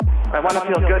I want to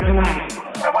feel good tonight.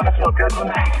 I want to feel good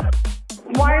tonight.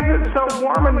 Why is it so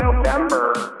warm in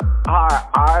November? Hi,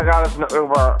 I got us an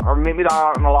Uber, or meet me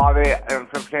down in the lobby in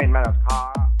 15 minutes.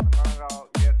 I'm gonna go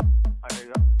get a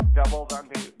double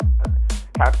venti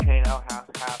cappuccino, half.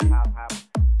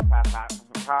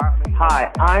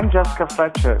 Hi, I'm Jessica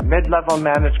Fletcher, mid-level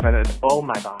management at Oh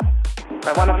My God.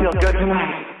 I want to feel good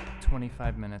tonight.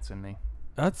 25 minutes in me.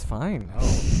 That's fine.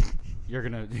 Oh, you're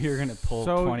gonna pull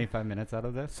 25 minutes out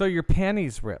of this? So your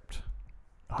panties ripped.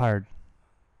 Hard.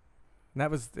 And that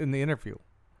was in the interview.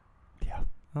 Yeah.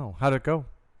 Oh, how'd it go?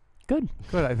 Good.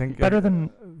 Good, I think. Better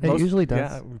than it usually does.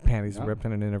 Yeah, panties ripped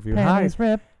in an interview. Panties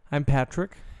Hi, ripped. I'm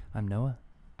Patrick. I'm Noah.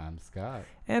 I'm Scott.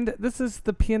 And this is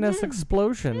the PNS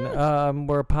Explosion.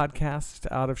 We're a podcast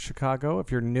out of Chicago.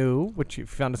 If you're new, which you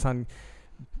found us on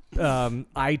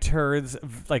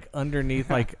iTurds, like underneath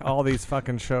like all these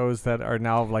fucking shows that are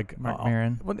now like Mark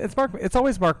Maron. Well, it's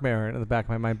always Mark Maron in the back of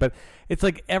my mind, but it's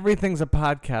like everything's a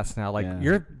podcast now. Like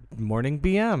your Morning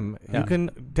BM, you can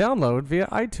download via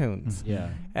iTunes. Yeah.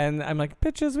 And I'm like,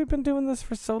 bitches, we've been doing this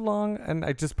for so long, and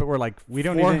but we're like we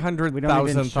don't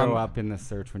 400,000 show up in the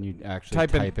search when you actually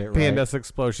type in it right. PNS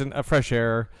Explosion, a fresh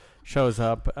air shows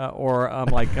up, or I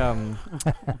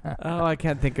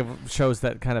can't think of shows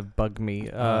that kind of bug me.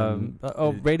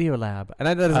 Radio Lab, and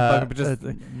I know that doesn't bug me,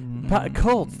 but just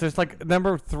cults. There's like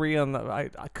number 3 on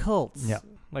the cults. Yeah.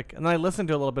 Like, and I listened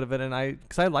to a little bit of it, and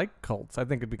because I like cults, I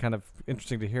think it'd be kind of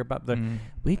interesting to hear about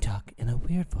we talk in a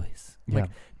weird voice. Yeah. Like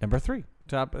number 3,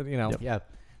 top, Yep. Yeah.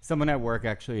 Someone at work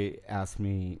actually asked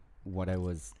me what I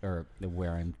was, or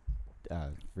where I'm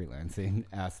freelancing,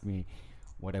 asked me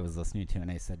what I was listening to,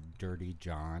 and I said Dirty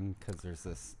John, because there's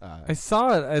this. I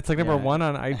saw it. It's like number 1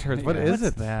 on iTunes. What is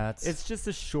it? That? It's just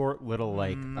a short little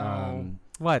like.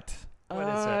 What? What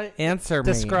is it? Answer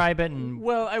me. Describe it in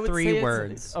I would 3 say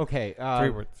words. Okay. 3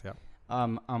 words. Yeah.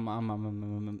 Oh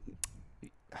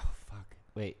fuck!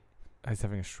 Wait. He's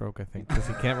having a stroke, I think, because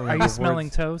he can't remember. Are you smelling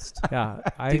words. toast? Yeah.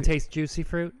 Do you taste juicy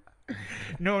fruit?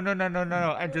 No.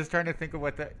 I'm just trying to think of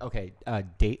what the. Okay.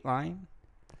 Dateline.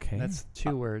 Okay. That's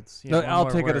 2 words. No, I'll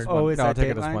take it as one. Oh, is I'll that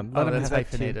take it as Dateline? one. Oh, Let him that's have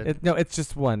hyphenated. No, it's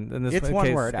just one. In this It's one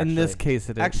case, word, in this actually. case,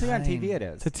 it is. Actually, on TV, it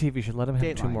is. It's a TV show. Let him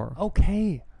have 2 Dateline. more.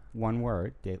 Okay. One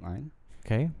word. Dateline.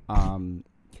 Okay.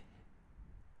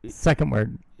 Second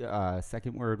word.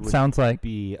 Second word would Sounds like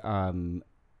be BM.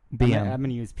 I'm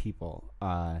gonna use people.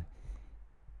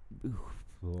 You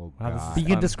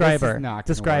can describe her.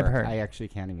 Describe her. I actually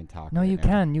can't even talk. No, right you now.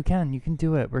 can. You can. You can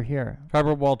do it. We're here.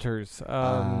 Barbara Walters.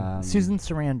 Susan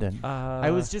Sarandon.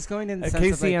 I was just going in the sense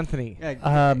Casey of like, Anthony.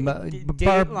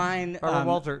 Dateline. Barbara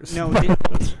Walters. No,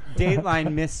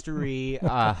 Dateline mystery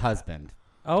husband.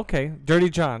 Okay, Dirty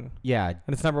John. Yeah, and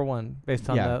it's number 1 based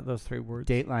on those 3 words.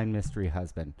 Dateline mystery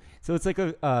husband. So it's like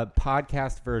a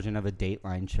podcast version of a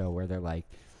Dateline show where they're like,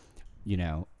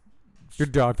 your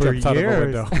dog jumps out of a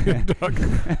window.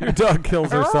 Your dog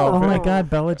kills herself. Oh my God,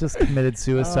 Bella just committed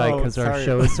suicide because our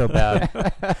show is so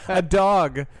bad. A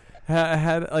dog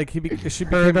had like she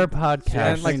heard our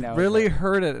podcast and really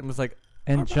heard it and was like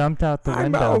and jumped out the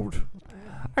window. Out.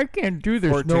 I can't do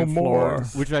this no more.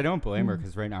 Which I don't blame her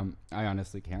because right now I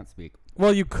honestly can't speak.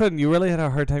 Well, you couldn't. You really had a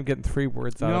hard time getting 3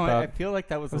 words out. No, of that. I feel like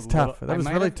that was tough. That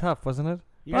was really tough, wasn't it?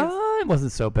 Yes. It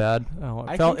wasn't so bad. Oh,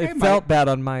 it felt bad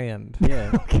on my end.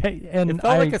 Yeah. Okay, and it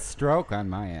felt like a stroke on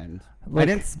my end. I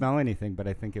didn't smell anything, but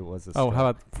I think it was a stroke. Oh, how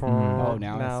about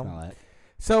now I smell it.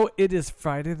 So it is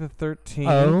Friday the 13th.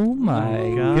 Oh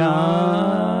my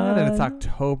God! And it's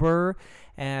October,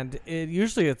 and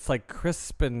usually it's like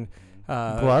crisp and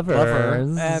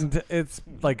Blubbers. And it's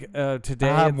like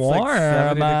today it's warm. like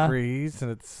 70 degrees,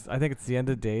 and I think it's the end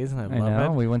of days, and I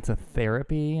love it. We went to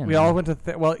therapy. And we all went to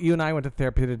you and I went to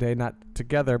therapy today, not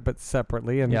together but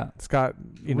separately. And Scott,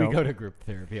 we go to group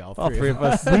therapy. All three of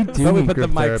us. We do. So we put the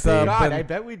mics up. God, I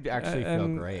bet we'd actually feel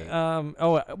great.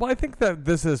 I think that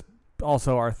this is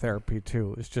also our therapy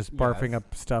too. It's just barfing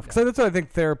up stuff. Because that's what I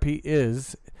think therapy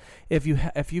is. If you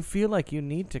feel like you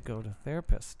need to go to a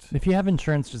therapist, if you have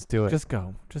insurance, just do it. Just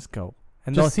go.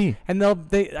 And just see. And if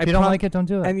you don't like it, don't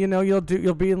do it. And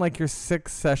you'll be in like your 6th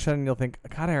session, and you'll think,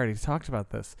 God, I already talked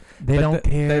about this. They don't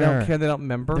care. They don't care. They don't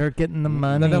remember. They're getting the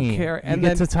money. They don't care. And you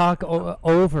get to talk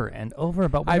over and over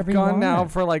about whatever I've gone you want. now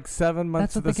for like 7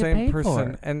 months to the same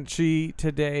person, for. and she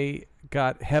today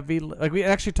got heavy. Like we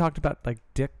actually talked about like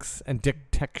dicks and dick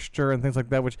texture and things like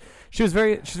that, which she's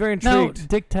very intrigued. No,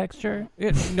 dick texture.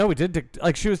 No, we did dick.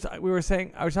 Like I was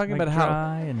talking like about how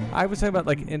I was talking about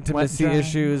like intimacy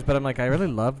issues, but I'm like I really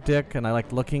love dick and I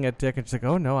like looking at dick, and she's like,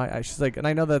 oh no, she's like, and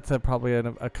I know that's probably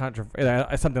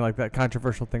something like that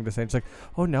controversial thing to say. And she's like,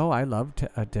 oh no, I love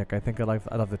dick. I think I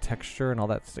love the texture and all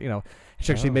that.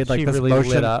 She actually made like this really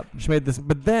motion. lit up. She made this,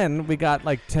 but then we got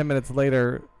like 10 minutes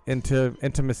later into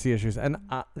intimacy issues, and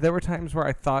there were times where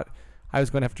I thought I was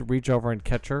going to have to reach over and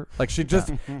catch her. Like she's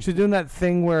doing that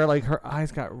thing where like her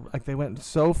eyes got like they went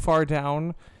so far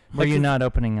down. Were you not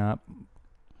opening up?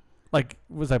 Like,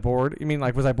 was I bored? You mean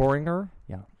like was I boring her?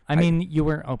 Yeah. I mean, you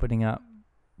weren't opening up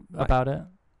about it.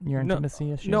 Your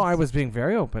intimacy issues? No, I was being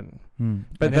very open.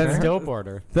 But then still bored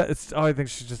her. I think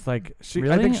she's just like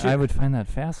Really? I would find that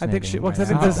fascinating. I think she. Well, wow. I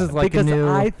think this is like a new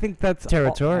I think that's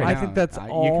territory. I think that's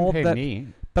all you can pay that. me.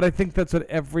 But I think that's what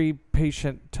every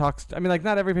patient talks. I mean, like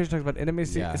not every patient talks about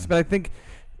intimacy. Yeah. But I think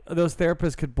those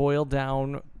therapists could boil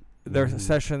down their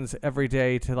sessions every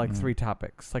day to like 3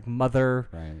 topics, like mother,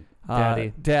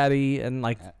 daddy, and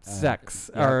like sex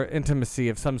or intimacy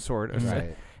of some sort.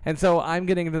 Right. And so I'm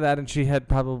getting into that, and she had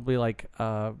probably like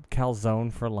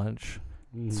calzone for lunch.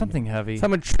 Something heavy.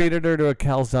 Someone treated her to a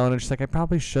calzone, and she's like, I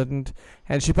probably shouldn't.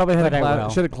 And she probably had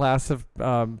she had a glass of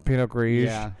Pinot Gris.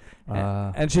 Yeah.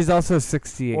 And she's also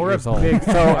 68 or years a old. big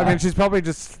So, I mean, she's probably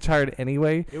just tired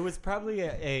anyway. It was probably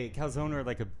a calzone or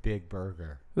like a big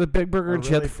burger. The big burger, and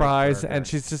she had really fries, burger. and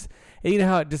she's just, you know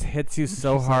how it just hits you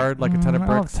so hard, like a ton of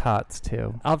bricks? Tots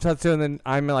too. Tots too, and then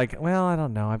I'm like, well, I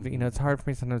don't know. It's hard for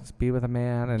me sometimes to be with a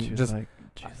man, and She's just, like,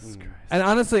 Jesus Christ. and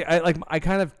honestly, I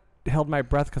kind of held my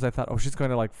breath because I thought, oh, she's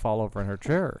going to like fall over in her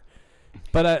chair.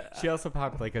 But she also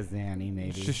popped like a Zanny,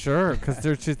 maybe. She's sure, because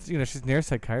she's near a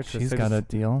psychiatrist. She's got a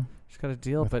deal. She's got a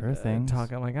deal, with but her things.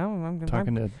 I'm like, I'm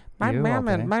talking to my you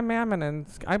mammon, all day. my mammon, and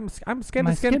I'm skin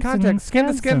My to skin Skipson contact. Skin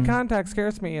to skin Skinson. contact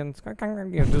scares me, and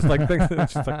just like things.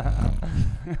 It's just like,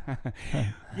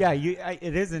 Yeah,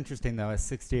 it is interesting though. A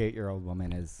 68-year-old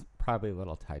woman is probably a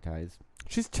little tie-ties.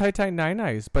 she's tie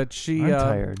nine-eyes, but she. I'm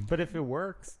tired. But if it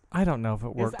works, I don't know if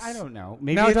it works. I don't know.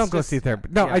 Maybe No, it's don't go just- see a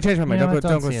therapist. No, yeah. I changed my mind. You know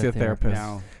Don't what? go see a therapist.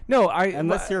 No, No,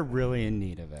 unless you're really in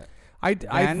need of it.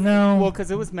 No. Well, because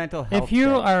it was mental health. If you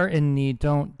day. are in need,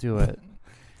 don't do it.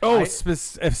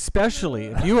 Especially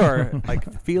if you are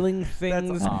like feeling things,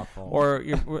 That's awful. or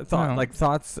your No. like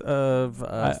thoughts of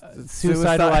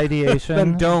Suicidal ideation.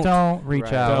 then don't reach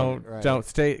Right. out. don't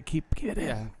stay. Keep it in.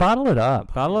 Yeah. Bottle it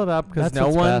up. Bottle it up because That's no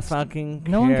what's one best. fucking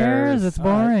cares. No one cares. It's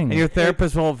boring. And your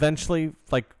therapist will eventually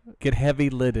like get heavy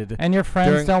lidded. And your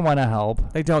friends don't want to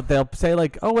help. They don't. They'll say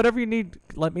like, "Oh, whatever you need,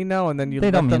 let me know," and then you They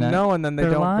let don't them mean it. know, and then they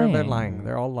They're don't. They're lying. lying.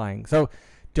 They're all lying. So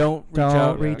don't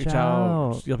reach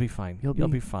out. You'll be fine. You'll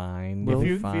be fine. If You'll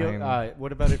you be fine. feel,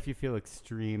 what about if you feel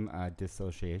extreme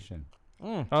dissociation?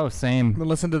 Oh, same. Then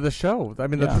listen to the show. I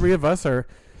mean, the Yeah. 3 of us are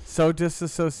so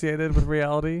disassociated with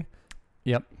reality.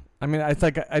 Yep. I mean, it's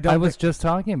like I don't. I was just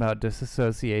talking about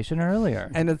disassociation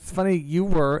earlier. And it's funny you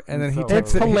were, and then he So texted.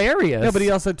 It's hilarious. No, but he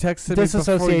also texted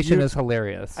Disassociation me is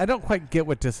hilarious. I don't quite get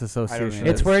what disassociation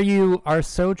is. It's where you are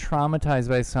so traumatized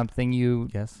by something you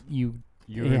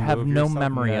have no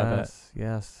memory of it.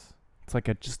 Yes. It's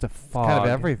like just a fog. kind of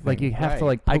everything. Like you have to Right.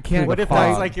 like. I poke can't- through What the if fog.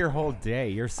 that's like your whole day?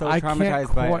 You're so I can't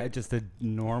traumatized by quite- just a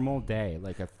normal day,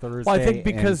 like a Thursday. Well, I think in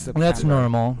because- That's September.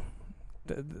 normal.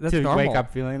 That's to normal. wake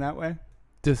up feeling that way.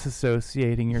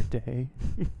 Disassociating your day.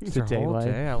 It's to your whole daylight.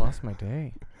 day. I lost my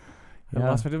day. I Yeah.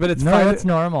 lost my day. But it's No, Friday. that's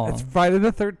normal. It's Friday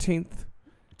the 13th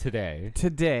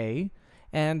Today.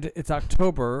 and it's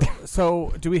October.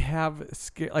 So do we have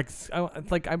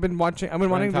I've been wanting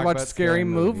to talk watch about scary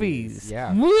movies.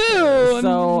 Yeah. Woo!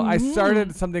 So I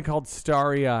started something called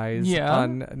Starry Eyes Yeah.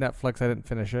 on Netflix. I didn't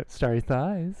finish it. Starry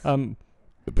thighs. Thank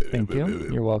Thank you.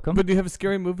 You're welcome. But do you have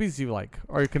scary movies you like,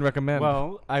 or you can recommend?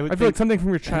 Well, I would I feel like something from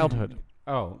your childhood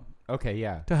Oh, okay,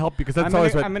 yeah. to help you, because that's I'm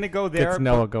always gonna, what I'm gonna go there. gets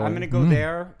Noah but going. I'm gonna go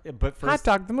there, but Hot first,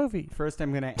 Dog the movie. first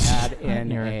I'm gonna add in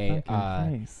Your a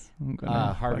fucking face. I'm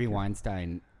gonna Harvey fuck you.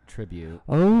 Weinstein tribute.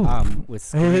 Oh.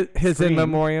 With His in Scream.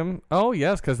 memoriam. Oh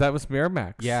yes, because that was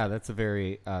Miramax. Yeah, that's a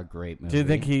very great movie. Do you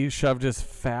think he shoved his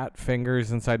fat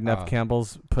fingers inside Nev Oh.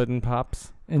 Campbell's pudding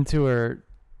pops? into her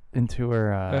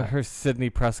Her Sidney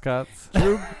Prescott's.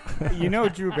 you know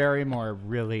Drew Barrymore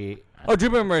really? Oh, Drew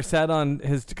Barrymore sat on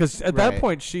his, because at that Right.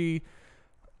 point she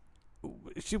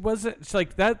wasn't. She's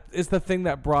like, that is the thing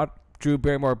that brought Drew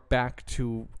Barrymore back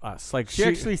to us. Like She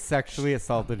actually sexually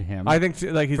assaulted him. I think he's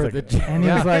for like, the and he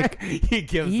was like, he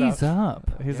gives ease up.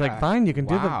 up. he's Yeah. like, fine, you can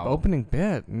do the Wow. opening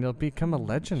bit, and you'll become a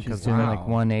legend She's because doing Wow. like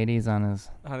 180s on his.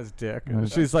 on his dick. On And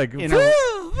his- she's like, You know-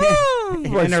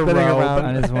 like in a spinning row around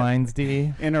on his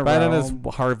Weinstein. in a right row. on his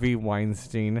Harvey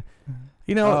Weinstein.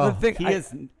 You know, the thing, he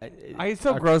is. I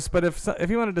so gross, but if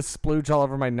he wanted to splooge all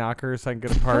over my knocker so I can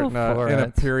get a part in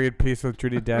a period piece with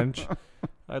Judi Dench,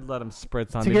 I'd let him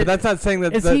spritz on me. But that's not saying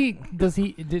that.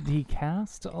 Did he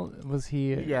cast? Was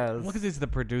he? Yes. Well, because he's the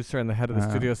producer and the head of the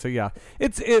studio. So yeah,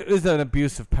 it is an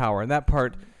abuse of power, and that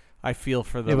part I feel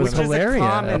for the. It was women.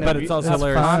 hilarious, but it's also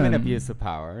hilarious. Common abuse of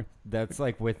power. That's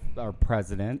like with our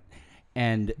president.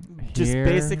 And just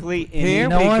basically,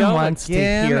 no one wants to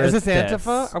hear Is this this.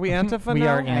 Antifa? Are we Antifa We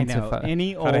now? are I know. Antifa.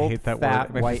 Any God, I old hate that fat word.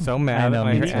 It makes me white, so mad. I know,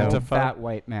 when I me hear too. Antifa. fat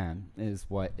white man is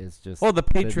what is just. Oh, the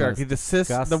patriarchy, the cis,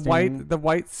 the disgusting-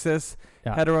 white cis,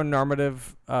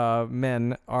 heteronormative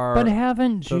men are. But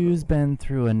haven't Jews been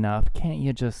through enough? Can't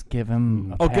you just give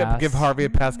him a pass? give Harvey a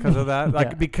pass because of that,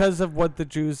 like Yeah. because of what the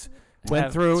Jews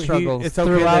went through. Struggles It's okay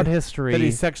throughout that, history. that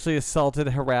he sexually assalted,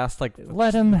 harassed, like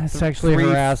let him sexually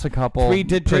harass a couple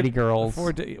pretty girls.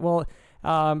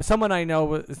 Someone I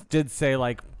know did say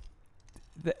like.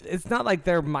 It's not like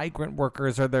they're migrant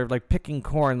workers or they're like picking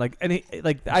corn. Like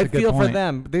I feel for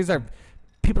them. These are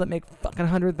people that make fucking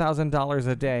 $100,000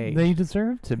 a day. They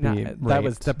deserve to be raped. That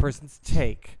was the person's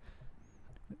take.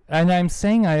 And I'm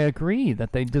saying I agree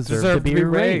that they deserve to be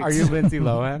raped. Are you Lindsay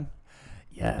Lohan?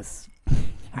 Yes.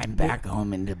 I'm back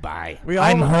home in Dubai.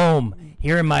 I'm home.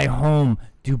 Here in my home,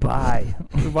 Dubai.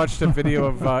 We watched a video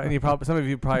of, and some of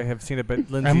you probably have seen it, but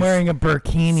Lindsay's I'm wearing a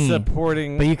burkini.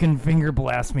 supporting. But you can finger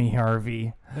blast me,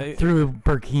 Harvey, through a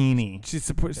burkini.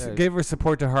 She gave her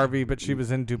support to Harvey, but she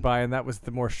was in Dubai, and that was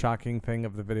the more shocking thing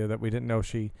of the video, that we didn't know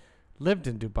she lived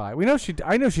in Dubai.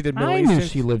 I know she did Middle I Eastern. knew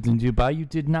she lived in Dubai. You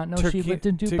did not know she lived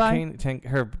in Dubai?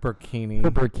 Her burkini.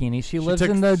 Her burkini. She lives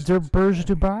in the Burj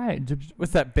Dubai.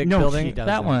 What's that big No, building? she doesn't.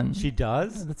 That one. She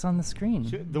does? That's on the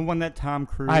screen. The one that Tom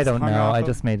Cruise I don't hung know. off I of?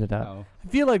 just made it up. Oh. I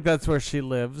feel like that's where she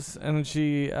lives, and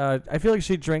she. I feel like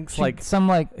she drinks like some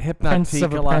like prince hypnotique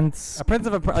of a lot. prince, A prince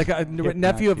of a like a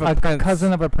nephew of a prince,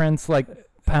 cousin of a prince, like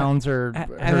pounds her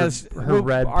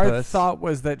red Our puss. thought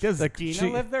was that Does like, Gina she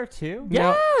live there too?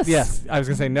 Yes. Yes, I was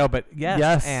gonna say no, but yes.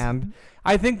 Yes. And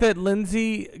I think that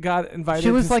Lindsay got invited.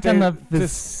 She was to like stay on the to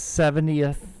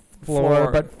 70th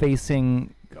floor, but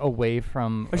facing away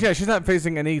from. Yeah, she's not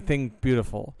facing anything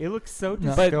beautiful. It looks so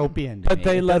No. dystopian. But to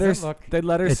they me. let her. Look, They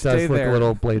let her It stay does look there. a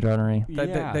little Blade Runner-y.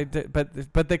 Yeah.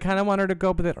 But they kind of want her to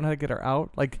go, but they don't know how to get her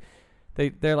out. Like.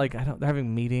 They're like they're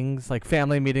having meetings, like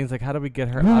family meetings, like how do we get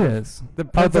her Who out? is? The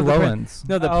prince the of the Lowens.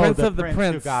 No, the prince of the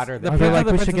prince. who got her The there. prince Like, of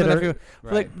the we prince should and the get her- nephew.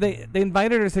 Right. Like they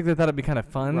invited her because they thought it'd be kind of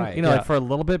fun, Right. you know, Yeah. like for a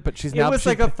little bit. But she's It now was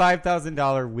like a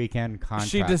 $5,000 weekend contract.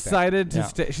 she decided to Yeah.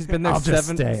 stay. She's been there I'll just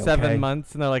stay, 7 okay?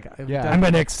 months, and they're like, Yeah. I'm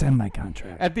going to extend my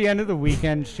contract. At the end of the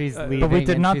weekend, she's leaving, But we did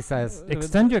and not she says,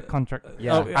 extend your contract.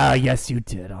 "Yeah." Yes, you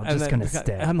did. I'm and just then going to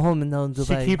stay. I'm home in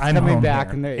Dubai. She keeps I'm coming home back,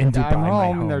 here and they're in Dubai, I'm my home,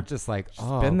 home. and they're just like,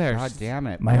 "Oh, been there. God She's- damn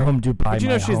it!" My home, Dubai. But you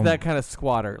know my she's home. that kind of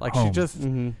squatter. Like she Home. just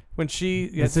Mm-hmm. when she.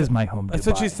 This is my home, Dubai. That's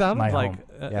what she sounded my like.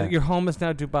 Home. Yeah. Your home is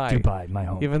now Dubai. Dubai, my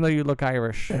home. Even though you look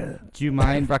Irish. Do you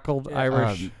mind? Freckled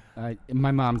Irish.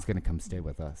 My mom's gonna come stay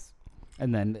with us,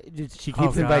 and then she Oh,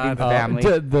 keeps inviting God. the family.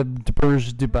 The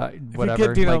Burj Dubai, If you whatever,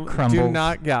 get Dina, like crumbles. do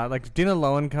not, like Dina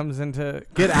Lohan comes into,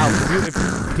 get out.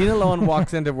 if Dina Lohan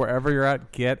walks into wherever you're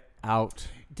at, get out.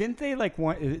 Didn't they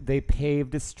they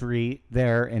paved a street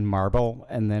there in marble,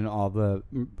 and then all the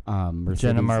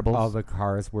Mercedes, Marbles. all the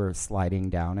cars were sliding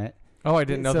down it? Oh, I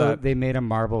didn't know so that. they made a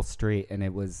marble street, and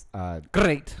it was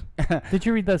Great. Did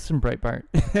you read this in Breitbart?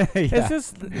 Is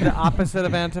this the opposite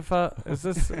of Antifa? Is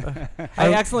this?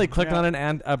 I accidentally clicked on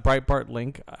a Breitbart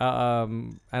link,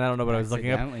 and I don't know what I was looking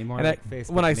up. More And like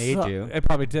Facebook when I made saw, you. it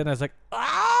probably did. And I was like,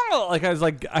 oh! Like I was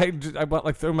like, I went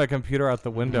like threw my computer out the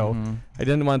window. Mhm. I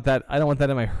didn't want that. I don't want that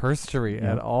in my herstory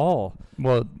Yeah. at all.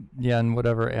 Well, yeah, and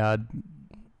whatever ad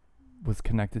was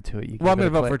connected to it. You Well, I'm give it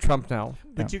gonna a vote for click. Trump now.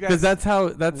 But you guys, Because that's how.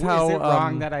 is it wrong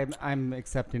um, that I'm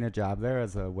accepting a job there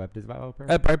as a web developer?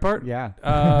 at Breitbart. Yeah.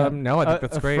 No, I think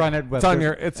that's great.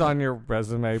 It's on your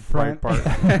resume.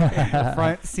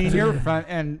 Breitbart. Senior front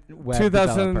end web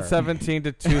 2017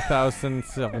 to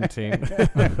 2017.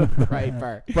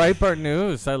 Breitbart. Breitbart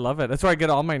News. I love it. That's where I get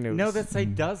all my news. No, that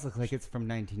site does look like it's from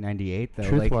 1998 though.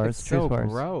 Truth like Wars, it's so Truth Wars.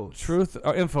 gross. Truth.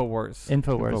 Infowars.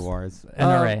 Infowars. Infowars.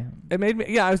 NRA. It made me.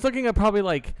 Yeah, I was looking at probably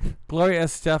like Gloria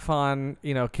Estefan,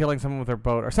 killing someone with her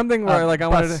boat or something where like I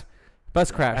wanted to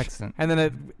bus crash, Accident. and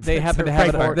then they It's happen her to have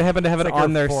it. Breitbart. They happen to have it It's like on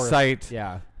her their fourth. site.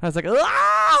 Yeah. I was like,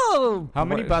 oh! How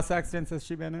many bus accidents has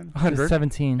she been in? 100.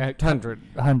 17.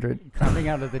 100. Coming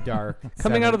out of the dark.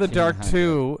 Coming out of the dark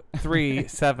 2, 3,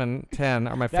 7, 10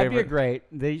 are my favorite. That'd be great.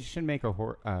 They should make a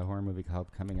horror movie called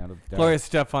Coming Out of the Dark. Gloria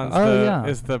Stefan's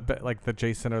is the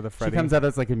Jason or the Freddy. She comes out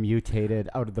as like a mutated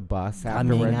out of the bus.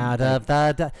 Coming out of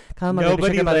the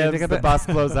nobody lives. The bus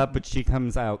blows up, but she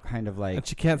comes out kind of like. And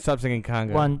she can't stop singing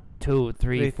conga. 1, 2,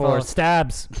 3, 4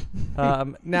 stabs.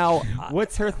 Now,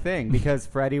 what's her thing? Because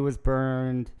Freddy was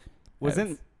burned.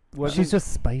 Wasn't she's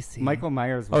just spicy. Michael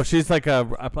Myers. Was she's like a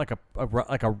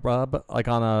rub, like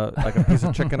on a piece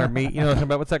of chicken or meat. You know what I'm talking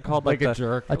about? What's that called? Like a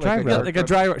jerk. A dry rub. Like a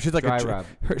dry rub. She's like dry a rub.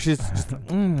 She's just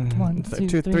 1,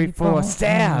 2, 3, 4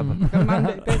 stab. Come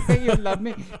on, they say you love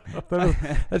me.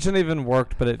 That shouldn't even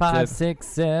worked, but it 5, did. 6,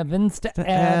 7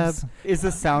 stabs. Is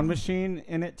the sound machine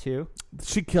in it too?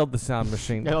 She killed the sound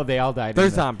machine. Oh, they all died. They're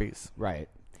zombies. Right.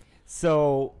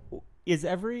 So is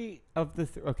every of the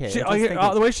okay?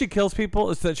 The way she kills people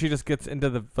is that she just gets into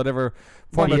the whatever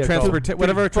form of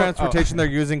transportation they're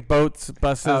using, boats,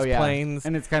 buses, planes,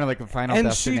 and it's kind of like a final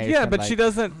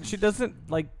destination. She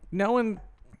doesn't like no one.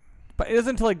 But it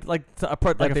isn't until like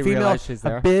a female,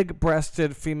 a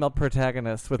big-breasted female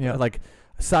protagonist with like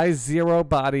size 0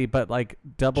 body, but like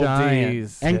double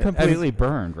D's and completely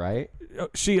burned, right?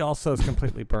 She also is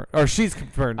completely burnt, or she's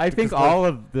burned. I think all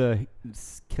of the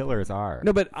killers are.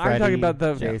 No, but Freddy, I'm talking about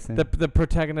the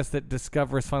protagonist that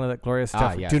discovers finally that Gloria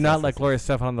Stefan. Do not let Gloria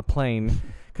Stefan on the plane,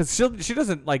 because she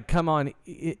doesn't like come on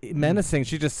menacing.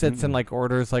 She just sits and like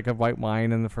orders like a white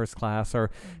wine in the first class,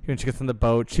 or when she gets on the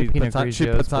boat, she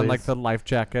puts on like the life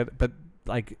jacket, but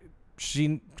like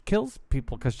she kills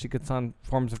people because she gets on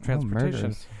forms of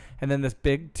transportation, and then this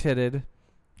big-titted.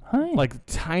 Like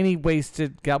tiny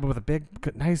waisted gal with a big,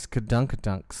 nice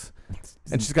dunks.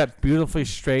 And she's got beautifully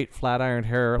straight, flat ironed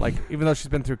hair. Like, even though she's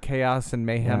been through chaos and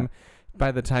mayhem,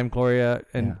 by the time Gloria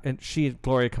and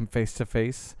Gloria come face to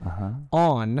face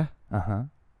on a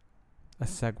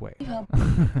Segway. How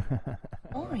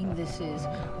boring this is.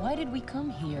 Why did we come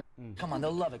here? Come on,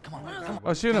 they'll love it. Come on. Oh,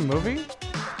 is she in a movie?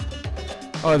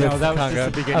 Oh, no, that was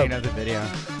just the beginning of the video.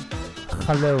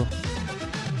 Hello.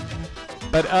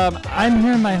 But I'm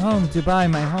here in my home,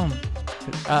 Dubai, my home.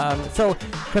 So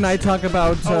can I talk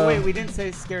about? Oh wait, we didn't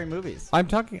say scary movies.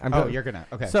 You're gonna.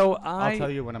 Okay. So I'll tell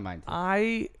you one of mine.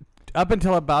 Up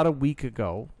until about a week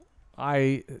ago,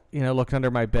 I looked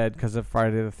under my bed because of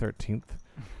Friday the 13th.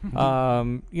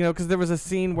 Because there was a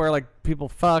scene where like people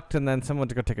fucked and then someone went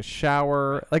to go take a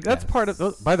shower. Like that's part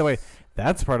of. By the way,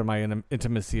 that's part of my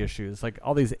intimacy issues. Like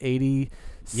all these 80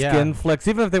 skin flicks,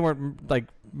 even if they weren't like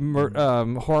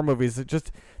horror movies,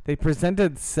 they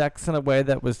presented sex in a way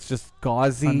that was just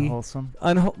gauzy, unwholesome.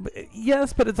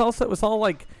 Yes, but it was all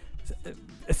like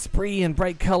spree and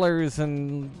bright colors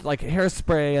and like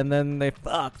hairspray, and then they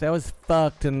fucked. That was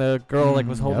fucked, and the girl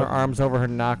was holding her arms over her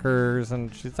knockers,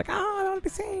 and she's like, "Oh, I don't want to be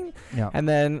seen." Yeah. And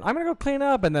then I'm gonna go clean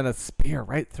up, and then a spear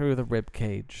right through the rib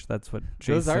cage. That's what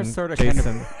Jason. Those are sort of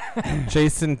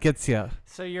Jason gets you.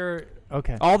 So you're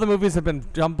okay. All the movies have been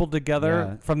jumbled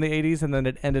together from the 80s, and then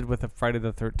it ended with a Friday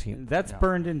the 13th. That's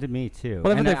burned into me too.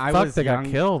 Whatever they fucked, they got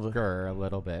killed. A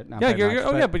little bit.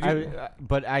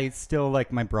 But I still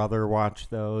like my brother watched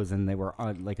those, and they were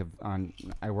on.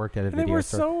 I worked at a video. They were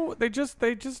store. they just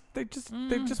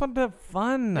wanted to have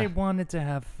fun. They wanted to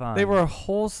have fun. They were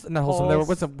wholesome. Not wholesome. They were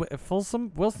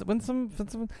fulsome. Winsome.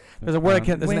 There's a word I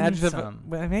can't. There's an adjective.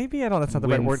 Maybe I don't know. That's not the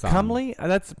right word. Comely.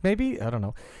 That's maybe I don't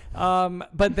know.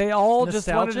 But they all just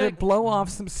wanted to blow off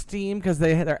some steam because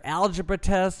they had their algebra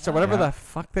tests or whatever the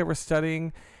fuck they were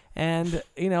studying, and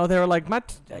they were like,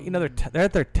 they're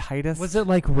at their tightest. Was it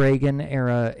like Reagan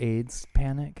era AIDS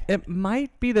panic? It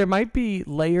might be. There might be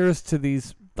layers to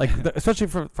these, like especially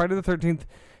for Friday the 13th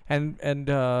and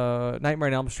Nightmare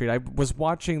on Elm Street. I was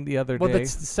watching the other day. Well,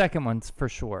 that's the second one's for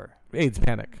sure. AIDS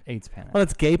panic. Well,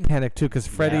 it's gay panic too, because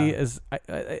Freddy is.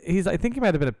 I think he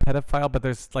might have been a pedophile, but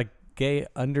there's like gay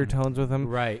undertones with him,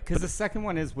 right? Because the second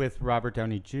one is with Robert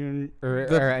Downey Jr.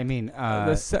 The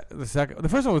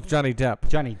first one was Johnny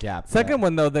Depp. Second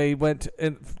one though, they went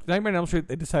in Nightmare on Elm Street.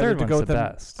 They decided to go with the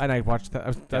best, and I watched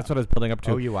that. That's what I was building up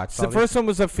to. Oh, you watched? The first one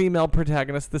was a female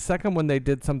protagonist. The second one, they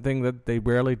did something that they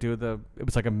rarely do. It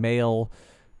was like a male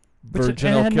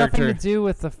virginal and it had character. Nothing to do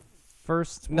with the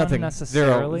first one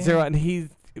necessarily. Zero. And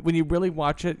when you really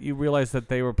watch it, you realize that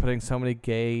they were putting so many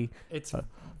gay.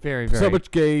 very, very. So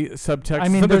much gay subtext. I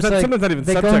mean, sometimes not even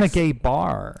they subtext. go in a gay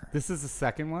bar. This is the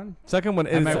second one? Second one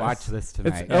is... I might watch this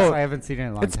tonight. I haven't seen it in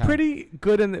a long time. It's pretty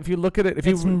good, and if you look at it...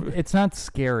 It's not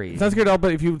scary. It's not scary at all,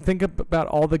 but if you think about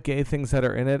all the gay things that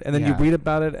are in it, and then you read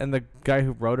about it, and the guy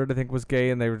who wrote it, I think, was gay,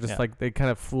 and they were just like... They kind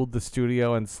of fooled the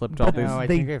studio and slipped all these... No, I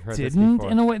think I've heard this didn't,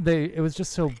 before. in a way. It was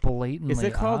just so blatantly Is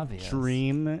it called obvious.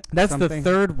 Dream That's something? the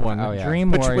third one. Oh, yeah.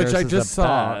 Dream Warriors which I is just the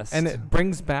saw. best. And it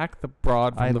brings back the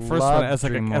broad from the first one as a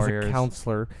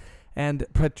counselor. And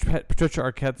Patricia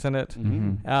Arquette's in it.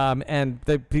 Mm-hmm. And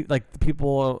the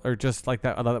people are just like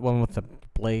that one with the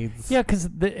blades. Yeah, because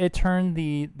it turned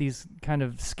these kind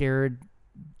of scared,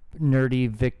 nerdy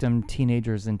victim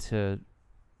teenagers into...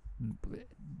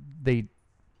 They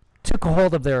took a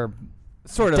hold of their...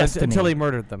 Sort of, destiny. until he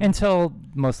murdered them. Until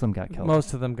most of them got killed.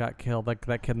 Most of them got killed, like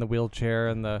that kid in the wheelchair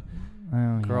and the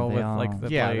girl with like the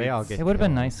blades. They all get It would have been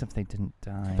killed. nice if they didn't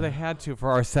die. But they had to for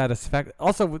our satisfaction.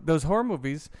 Also, with those horror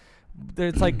movies,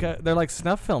 it's like they're like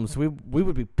snuff films. We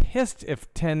would be pissed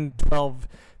if 10, 12,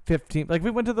 15... Like, we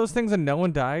went to those things and no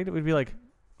one died. We'd be like,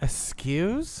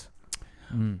 excuse?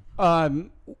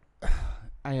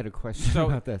 I had a question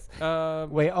about this.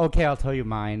 Wait, okay, I'll tell you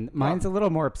mine. Mine's a little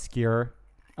more obscure.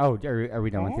 Oh, are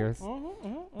we done with yours?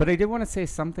 But I did want to say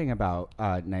something about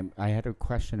I had a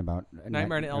question about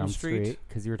Nightmare on Elm Street.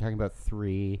 Because you were talking about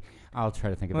 3. I'll try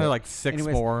to think of it. They're like 6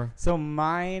 more. So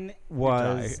mine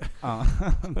was...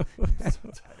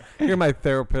 You're my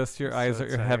therapist. Your eyes so are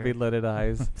your tired. heavy-lidded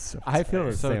eyes. I feel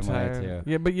the So same tired. way, too.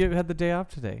 Yeah, but you had the day off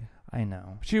today. I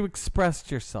know. But you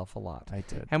expressed yourself a lot. I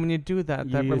did. And when you do that,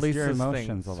 You that used releases your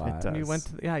emotions things. a lot. It does. You went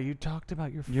to, you talked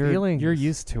about your You're feelings. You're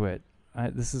used to it.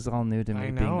 This is all new to me. I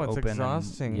know, being it's open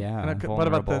exhausting. Yeah. And what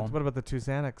about the 2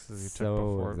 Xanaxes you took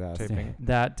before exhausting. taping?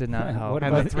 That did not help. What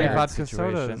And about the 3 that vodka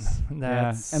situation. sodas.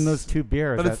 That's And those 2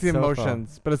 beers. But it's the at Sofo.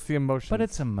 emotions. But it's the emotions. But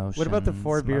it's emotions. What about the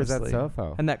 4 beers mostly. at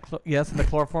Sofo? And that and the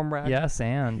chloroform rack. Yes,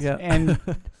 and Yeah. And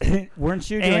weren't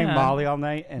you doing And- Molly all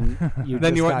night? And you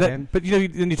Then just you got went. in? But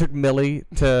then you took Millie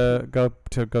to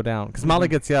go down because Molly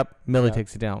gets you up. Millie Yeah.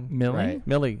 takes you down. Millie. Right.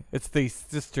 Millie. It's the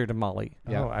sister to Molly.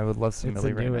 Yeah. Oh, I would love some It's Millie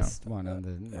the right now. newest one on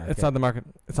the market. It's on the market.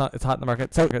 It's hot in the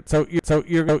market. So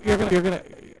you're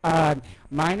gonna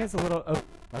Mine is a little...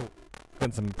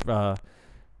 get some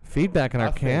feedback in our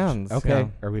Offage. cans. Okay.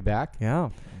 Are we back? Yeah.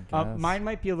 Guess. Mine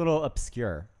might be a little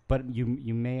obscure, but you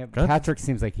may have... Good. Patrick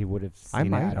seems like he would have seen I it.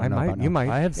 might. don't know about You now. might.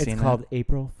 I have It's seen called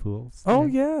April Fool's. Oh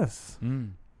Day. yes.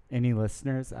 Mm. Any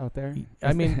listeners out there?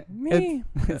 I mean, Me.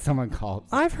 Someone called.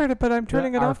 I've heard it, but I'm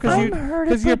turning it Our off friend-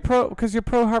 because you're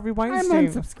pro Harvey I'm Weinstein.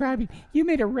 unsubscribing. You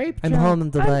made a rape I'm joke. home in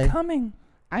I'm Dubai. coming.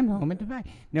 I'm home in Dubai.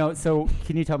 No, so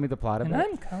can you tell me the plot of And it?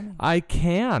 I'm coming. I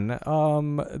can.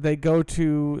 They go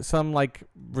to some like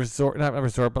resort, not a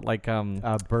resort, but like Birthday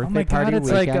Oh my party God! It's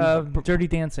weekend. like Dirty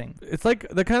Dancing. it's like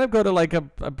they kind of go to like a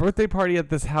birthday party at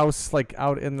this house like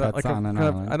out in the That's like on an kind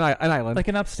of island. an island. Like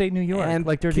in upstate New York. And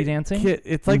like Dirty Dancing.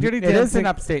 It's like Dirty It Dancing. is in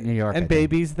upstate New York. and I think.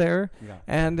 babies there, Yeah.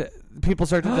 and people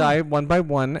start to die one by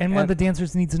one. and one of the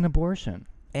dancers needs an abortion.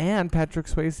 and Patrick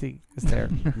Swayze is there,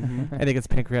 Mhm. and he gets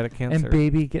pancreatic cancer. And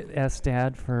baby asks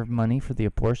dad for money for the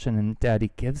abortion, and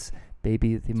daddy gives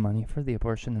baby the money for the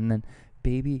abortion, and then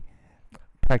baby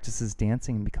practices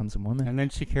dancing and becomes a woman. And then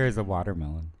she carries a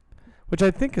watermelon. which I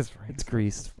think is right. It's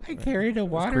greased. I carried a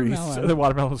Greased. watermelon. The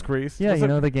watermelon was greased. Yeah, Was you it-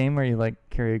 know the game where you like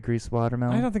carry a greased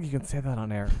watermelon? I don't think you can say that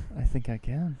on air. I think I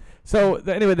can. So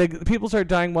anyway, the people start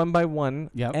dying one by one,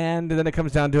 Yep. and then it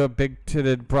comes down to a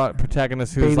big-titted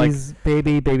protagonist who's like,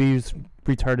 Baby's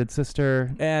retarded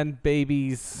sister. and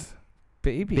babies,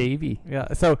 Baby.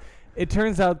 yeah. So it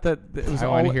turns out that it was I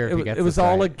all wanna hear if he it gets was this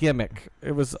all a right. gimmick.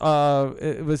 It was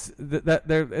that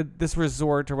they're this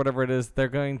resort or whatever it is. They're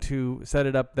going to set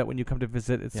it up that when you come to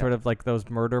visit, it's Yeah. sort of like those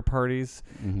murder parties,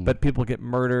 Mhm. but people get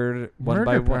murdered one Murder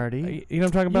by one. party? You know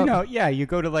what I'm talking about? yeah, you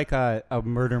go to like a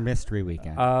murder mystery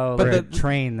weekend. Oh, But or a the-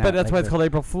 train that. But that's like why it's the- called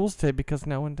April Fool's Day, because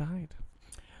no one died.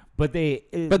 But they.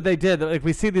 But they did. Like,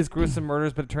 we see these gruesome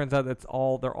murders, but it turns out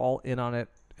they're all in on it,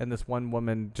 and this one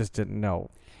woman just didn't know.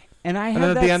 and I And had then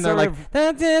at that the end, they're sort like, of-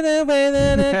 "That's the way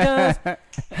that it goes,"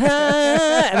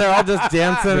 and they're all just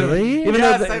dancing. Really? Even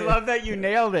yes, though I love that you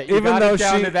nailed it. You even got though it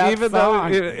down she, to that even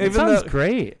song. though, it even sounds though,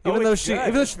 great. even Oh, though it's she, good.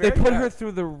 even though It's she, they very put good. her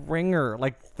through the ringer,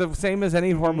 like the same as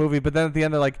any horror movie. But then at the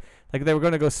end, they're like they were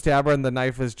going to go stab her, and the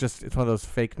knife is just—it's one of those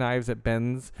fake knives. It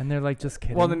bends. And they're like, just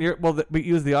kidding. Well, then we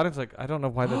use the audience like, I don't know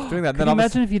why that's doing that. Could Then you all of a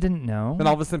imagine if you didn't know? Then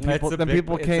all of a sudden,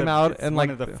 people came out and one like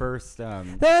of the first. That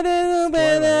is the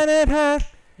way that it has.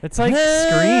 It's like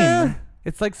Scream.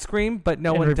 It's like Scream, but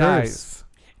no In one reverse. dies.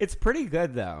 It's pretty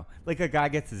good though. Like a guy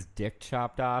gets his dick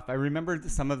chopped off. I remember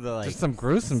some of the like just some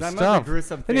gruesome some stuff. Of the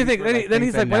gruesome then you think, things were, then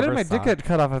he's things like, I why did never my saw. dick get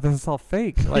cut off if this is all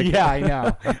fake? Like, yeah,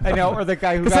 I know. Or the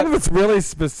guy who because some of it's really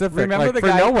specific. Remember like, the for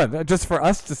guy- no one, just for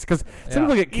us, just because some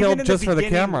people get Even killed in just for the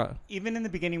beginning- camera. Even in the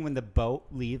beginning, when the boat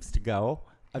leaves to go,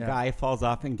 a guy falls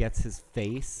off and gets his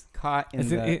face caught in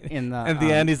the At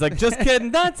the end, he's like, "Just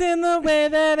kidding, that's in the way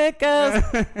that it goes."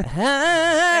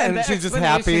 and the she's just explanation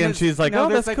happy, and is- she's like, no, "Oh,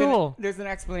 there's that's like cool." There's an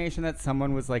explanation that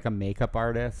someone was like a makeup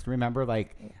artist. Remember,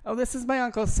 like, oh, this is my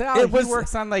Uncle Sal. It was- he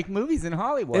works on like movies in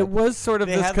Hollywood. It was sort of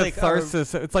They this had, like,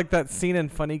 catharsis. It's like that scene in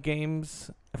Funny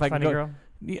Games. If I can Funny go, Girl?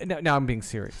 Yeah, no, now I'm being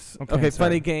serious. Okay, Okay, sorry.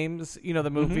 Funny Games. You know the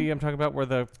movie I'm talking about, where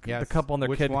the couple and their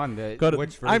which kid one? go to.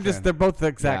 Which I'm just. version? They're both the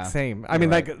exact Yeah, same. I you're mean,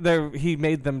 right. like he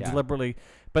made them Yeah. deliberately,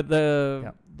 but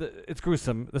it's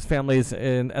gruesome. This family's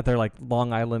at their like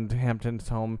Long Island Hamptons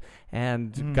home,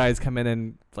 and guys come in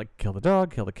and like kill the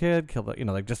dog, kill the kid, kill the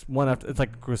like just one after. It's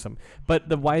like gruesome. But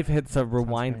the wife hits a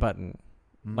rewind great. button.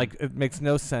 Like it makes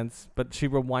no sense, but she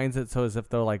rewinds it so as if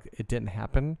though like it didn't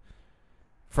happen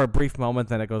for a brief moment.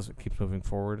 Then it keeps moving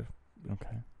forward.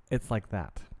 Okay. It's like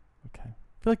that. Okay.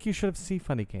 I feel like you should have seen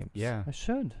Funny Games. Yeah. I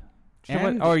should.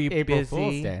 And are you April busy?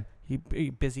 Fool's Day.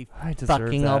 You busy I deserve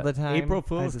fucking that. all the time. April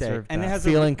Fool's Day. deserve And that. it has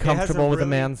Feeling it has comfortable with a really-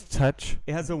 man's touch.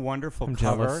 It has a wonderful I'm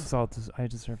cover. jealous. I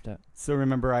deserved that. So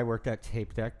remember, I worked at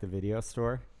Tape Deck, the video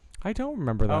store. I don't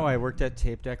remember that. Oh, I worked at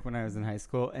Tape Deck when I was in high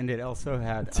school, and it also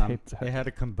had Tape Deck. it had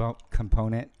a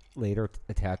component later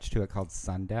attached to it called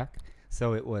Sun Deck.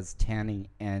 So it was tanning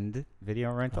and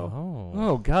video rental.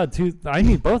 Oh God, I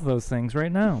need both of those things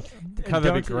right now.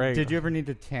 That'd be great. Did you ever need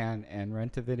to tan and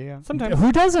rent a video? Sometimes.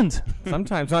 Who doesn't?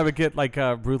 Sometimes I would get like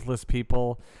Ruthless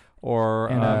People or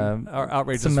And, or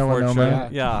Outrageous some melanoma.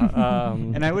 Fortune. Yeah.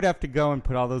 And I would have to go and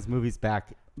put all those movies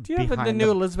back. Do you have the behind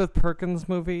new Elizabeth Perkins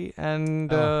movie? And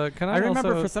can I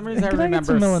remember also for some reason I Can I get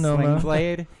remember some melanoma? Sling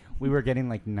Blade. We were getting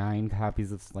like 9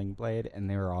 copies of Sling Blade, and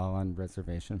they were all on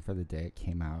reservation for the day it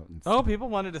came out. And Oh, people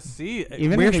wanted to see it.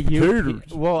 even Where's in the potatoes?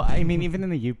 UP. Well, I mean, even in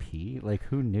the UP, like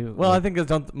who knew? Well, I Like, think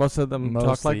don't most of them talk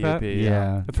Mostly like that. UP,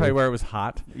 yeah, That's probably where it was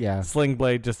hot. yeah. Sling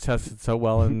Blade just tested so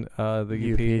well in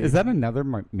the UP. Is that another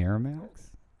Miramax?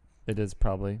 It is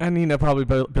probably. And probably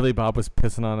Billy Bob was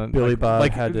pissing on it. Billy Bob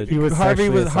like had to- He was Harvey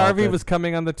sexually Harvey assaulted. was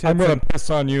coming on the tip. I'm gonna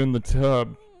piss on you in the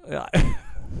tub.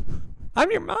 I'm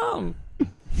your mom.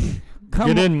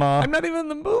 Get in, Ma. I'm not even in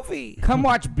the movie. Come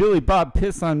watch Billy Bob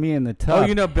piss on me in the tub. Oh,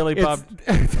 you know Billy Bob.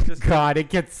 God, it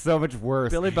gets so much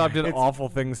worse. Billy Bob did It's awful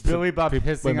things to Billy Bob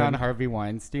pissing women. on Harvey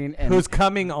Weinstein, and Who's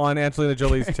coming on Angelina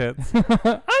Jolie's tits?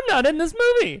 I'm not in this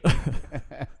movie.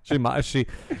 I'm not in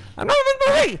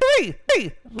the movie.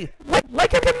 Hey,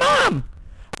 like I'm your mom.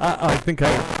 I think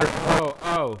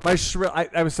my shrill.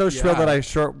 I was so shrill that I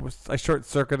short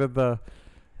circuited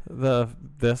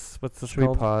this. What's this Should we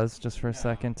called? pause just for a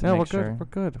second to No, make we're sure?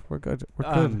 good. We're good.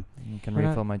 You can We're not-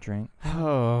 refill my drink.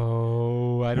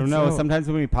 Oh, I don't know. So- Sometimes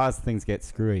when we pause, things get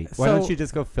screwy. Why So- don't you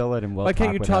just go fill it and we'll Why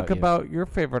can't you without talk about your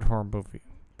favorite horror movie?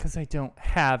 Because I don't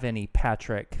have any,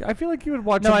 Patrick. I feel like you would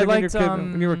watch No, I something when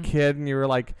liked, when you were a kid and you were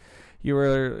like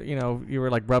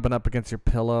rubbing up against your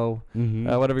pillow,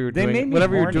 whatever you were They doing, made me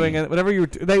whatever you were horny.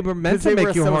 doing, they were meant 'Cause to they make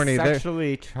were you so horny. They're-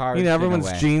 sexually charged. everyone's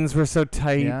in a way. jeans were so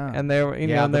tight, Yeah. and they were,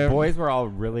 The their boys were all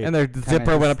really. and their kinda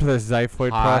zipper went just up to their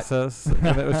xiphoid hot. process,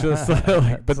 and it was just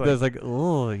like, but like- there's like,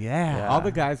 oh yeah. All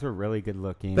the guys were really good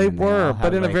looking. They and all were, had,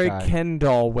 but in a like, very Ken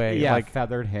doll way, yeah, like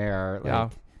feathered hair. yeah,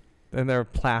 Like, and they're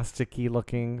plasticky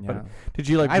looking. Yeah. But did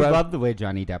you like? I rub- love the way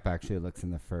Johnny Depp actually looks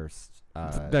in the first.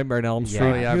 Nightmare on Elm yeah,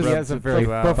 Street. yeah, He was- he has a very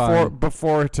before-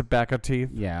 before Tobacco Teeth.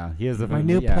 Yeah, he has a My very-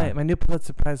 new yeah. play, my new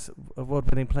Pulitzer Prize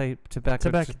award-winning play, Tobacco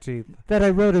Teeth. that I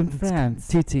wrote in France.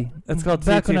 TT. It's called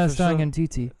Back when TT I for was starring sure. in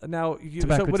TT. Now, so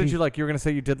Tobacco what did Teeth. you like? You were gonna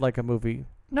say you did like a movie.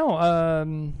 No,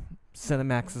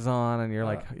 Cinemax is on, and you're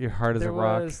like your heart is a there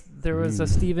rock. there was a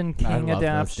Stephen I King love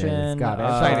those days. adaptation. God, it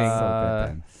was Shining. so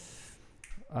good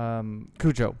then.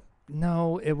 Cujo.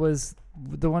 No, it was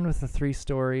the one with the 3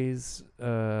 stories.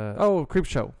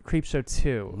 Creepshow. Creepshow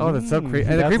 2. Oh, that's so creepy.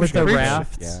 And That's the with the Creepshow.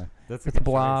 rafts. Yeah, that's a With the good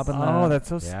blob choice. and Oh, that.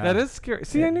 that's so. Yeah. That is scary.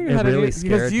 See, I knew you It had really because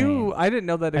scared me. I didn't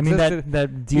know that I mean existed.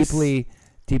 that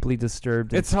deeply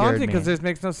disturbed. It's haunting haunting because it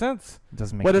makes no sense. it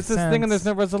doesn't make What any is this thing? And there's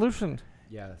sense. no resolution.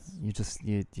 Yes. You just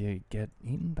you get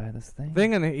eaten by this thing.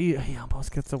 And he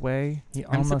almost gets away. He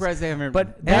I'm almost. surprised they haven't.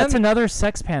 But that's And- another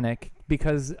sex panic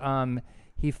because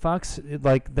he fucks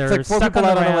like they're It's like 4 stuck people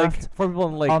on out the on a raft lake. 4 people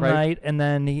on the lake, all right? night, and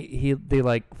then they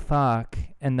like fuck,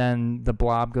 and then the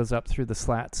blob goes up through the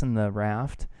slats in the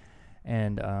raft,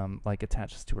 and like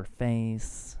attaches to her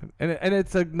face. And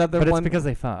it's another But one it's because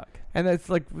they fuck. and it's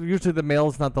like usually the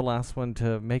male's not the last one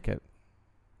to make it.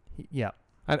 Yeah.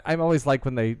 I'm always like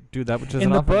when they do that, which is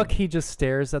in the book. He just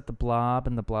stares at the blob,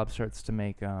 and the blob starts to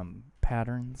make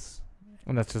patterns,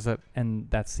 and that's just it. And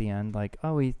that's the end. Like,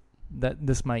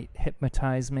 this might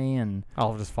hypnotize me, and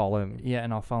I'll just fall in. Yeah,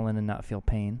 and I'll fall in and not feel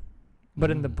pain.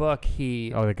 But in the book,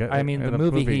 the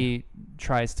movie he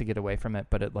tries to get away from it,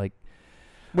 but it like.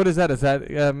 What is that? Is that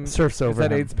surfs over? Is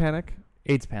that him. AIDS Panic?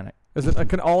 AIDS Panic. Is it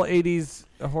like an all 80s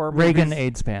horror Reagan movies?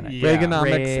 AIDS Panic. Yeah.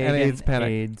 Reaganomics and AIDS Panic.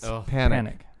 AIDS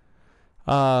Panic.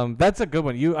 That's a good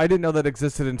one. I didn't know that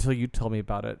existed until you told me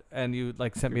about it, and you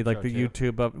like sent me like the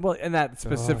YouTube of and that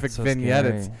specific vignette.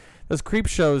 Scary. It's those creep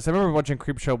shows. I remember watching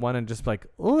Creep Show 1 and just like,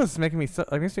 oh, this is making me so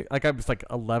like I was like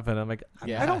 11. I'm like,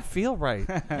 I don't feel right.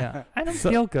 Yeah, I don't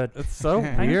feel good. It's so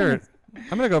weird.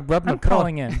 I'm gonna go rub my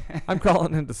calling in. I'm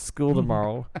calling into school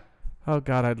tomorrow. Oh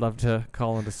God, I'd love to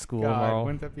call into school tomorrow.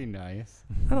 Wouldn't that be nice?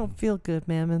 I don't feel good,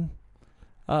 Mammon.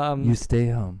 You stay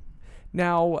home.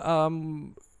 Now,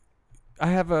 I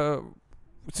have so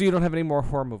you don't have any more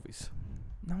horror movies?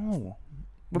 No.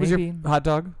 What was your Hot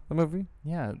Dog, the movie?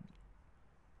 Yeah.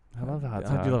 I love Hot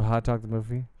Dog. Do you love Hot Dog, the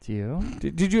movie? Do you?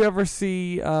 Did you ever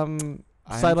see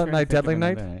Silent Night, Deadly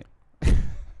Night?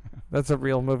 That's a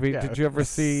real movie. Yeah. Did you ever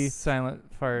see Silent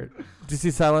Fart? Did you see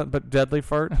Silent but Deadly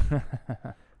Fart?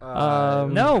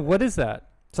 No. What is that?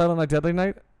 Silent Night, Deadly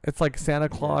Night. It's like Santa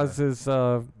Claus is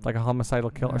like a homicidal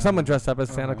killer. Someone dressed up as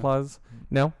Santa Claus.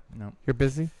 No. You're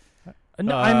busy.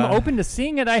 No, I'm open to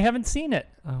seeing it. I haven't seen it.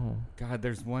 Oh God,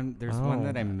 there's one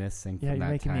that I'm missing from you're that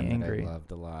making time me angry. that I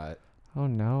loved a lot. Oh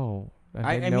no.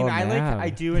 I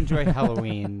do enjoy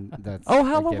Halloween. That's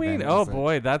Halloween. Oh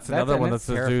boy, that's another one that's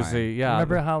a doozy. Yeah.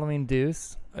 Remember Halloween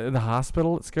Deuce? In the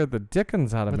hospital, it scared the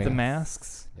dickens out of me. With the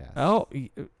masks? Yes. Oh,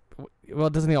 well,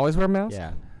 doesn't he always wear a mask?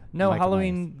 Yeah. No, Michael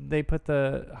Halloween, Myers. They put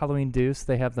the Halloween Deuce,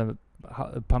 they have the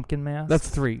pumpkin mask. That's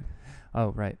 3. Oh,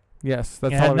 right. Yes,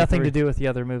 that's it had nothing 3. to do with the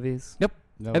other movies? Yep.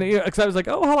 No. And because I was like,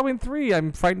 oh, Halloween 3.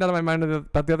 I'm frightened out of my mind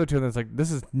about the other 2. And it's like,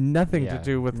 this is nothing to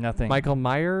do with Michael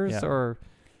Myers or...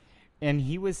 And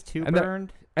he was too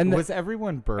burned? Was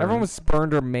everyone burned? Everyone was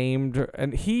burned or maimed.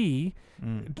 And he...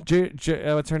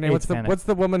 what's her name? What's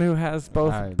the woman who has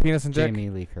both penis and dick? Jamie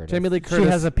Lee Curtis. Jamie Lee Curtis.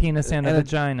 She has a penis and a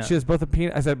vagina. She has both a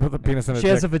penis. I said both a penis and a dick. She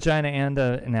has a vagina and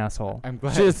an asshole. I'm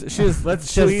glad. She has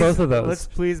both of those. Let's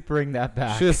please bring that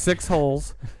back. She has 6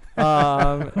 holes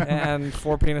and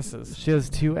 4 penises. She has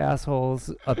 2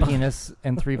 assholes, a penis,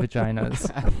 and 3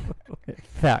 vaginas.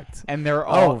 Fact. And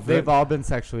they've all been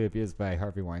sexually abused by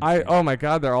Harvey Weinstein. Oh my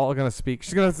God, they're all gonna speak.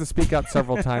 She's gonna have to speak out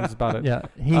several times about it. Yeah,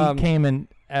 he came in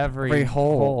every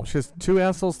hole. She has 2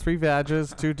 assholes, 3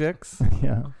 vages, 2 dicks.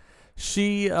 Yeah.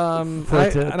 She I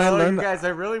learned, you guys, I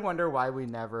really wonder why we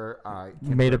never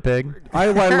made it big. I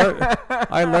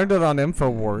learned it on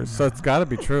InfoWars, so it's got to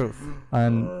be true.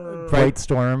 On Bright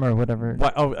Storm or whatever.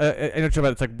 I know about it.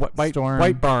 It's like White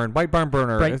Barn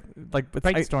Burner.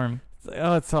 Bright Storm.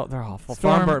 Oh, they're awful.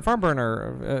 Storm. Farm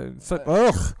Burner.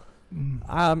 Ugh.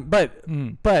 But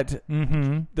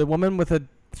the woman with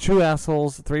 2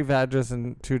 assholes, 3 vages,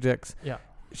 and 2 dicks. Yeah.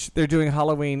 They're doing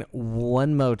Halloween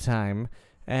one more time.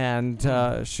 And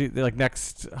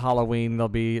next Halloween there'll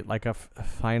be like a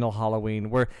final Halloween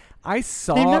where I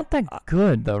saw. They're not that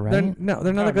good though, right? They're not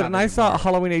that good. And I saw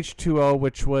Halloween H2O,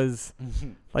 which was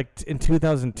like in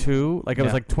 2002. Like it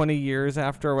was like 20 years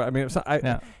after. I mean,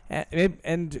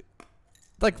 and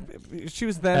like she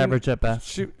was then average at best.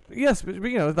 She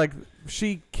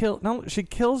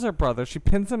kills her brother. She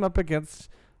pins him up against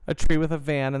a tree with a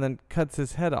van and then cuts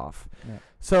his head off. Yeah.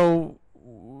 So.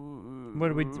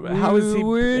 How is he?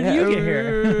 Where did you get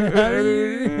here?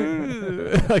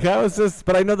 Like I was just,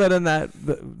 but I know that in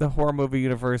the horror movie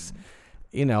universe,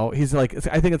 he's like,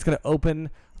 I think it's gonna open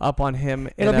up on him.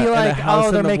 It'll be like,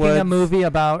 they're making a movie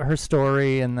about her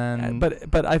story, and then.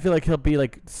 But I feel like he'll be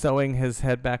like sewing his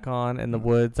head back on in the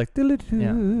woods, like because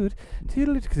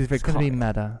it's gonna be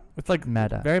meta. It's like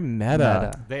meta, very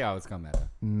meta. They always go meta.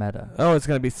 Meta. Oh, it's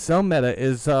gonna be so meta.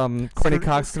 Is Courtney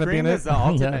Cox gonna be in it? Is the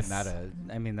ultimate meta.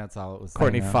 I mean, that's all it was.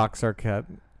 Courtney Fox Arquette.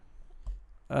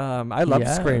 I loved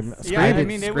Scream.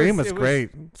 Scream was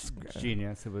great.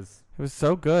 Genius. It was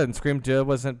so good. And Scream 2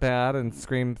 wasn't bad, and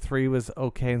Scream 3 was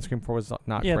okay, and Scream 4 was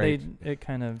not great. It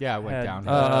kind of went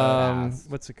down.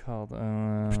 What's it called?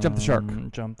 Jump the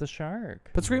Shark. Jump the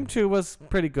Shark. But Scream 2 was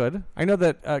pretty good. I know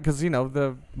that because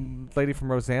the lady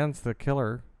from Roseanne's the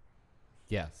killer.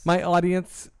 Yes. My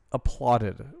audience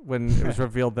applauded when it was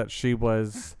revealed that she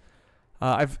was.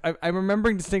 I'm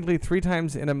remembering distinctly 3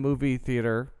 times in a movie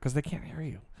theater because they can't hear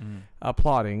you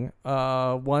applauding.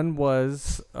 One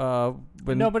was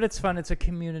when. No, but it's fun. It's a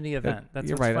community event. That's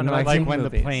you're what's right. fun. Like when the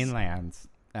plane lands.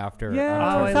 after.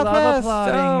 Oh, I Southwest. love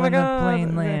applauding Oh my when the God.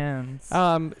 plane lands.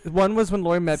 One was when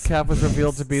Laurie Metcalf was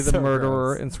revealed to be the So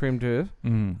murderer gross. in Scream 2.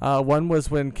 Mm. One was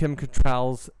when Kim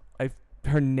Cattrall's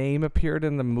her name appeared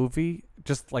in the movie,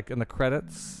 just like in the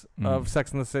credits of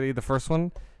Sex and the City, the first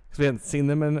one, because we hadn't seen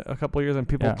them in a couple of years, and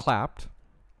people clapped.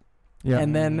 Yeah.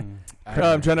 And then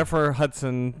Jennifer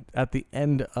Hudson at the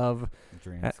end of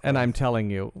And I'm Telling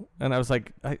You, and I was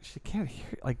like, she can't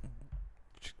hear, like,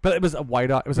 but it was a white.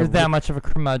 It was You're that much of a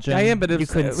curmudgeon. I am, but you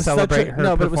couldn't it was celebrate her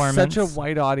no, but performance. it was such a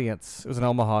white audience. It was in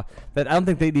Omaha that I don't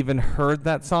think they'd even heard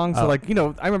that song. So, like,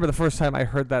 I remember the first time I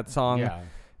heard that song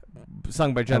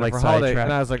sung by Jennifer Holliday,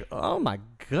 and I was like, oh my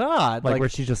God, like where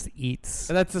she just eats.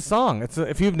 And that's a song.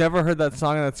 If you've never heard that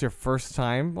song and that's your first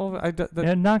time, well,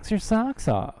 it knocks your socks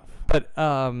off. But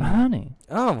honey,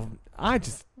 I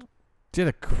just did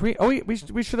a we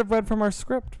should have read from our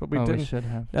script, but we didn't. We should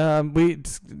have.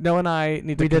 Noah and I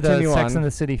need to continue continue on. on. Sex and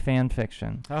the City fan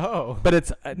fiction. Oh, but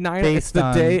it's it's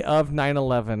the day of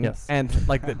 9/11, yes, and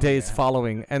like the days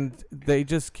following, and they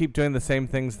just keep doing the same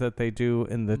things that they do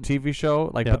in the TV show,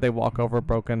 like but they walk over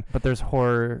broken. But there's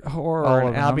horror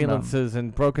and ambulances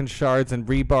and broken shards and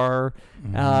rebar.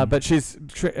 But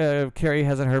Carrie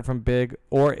hasn't heard from Big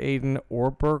or Aiden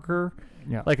or Berger.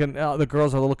 Yeah, like the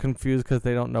girls are a little confused because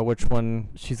they don't know which one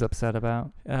she's upset about.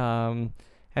 And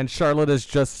Charlotte is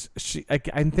just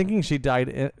I'm thinking she died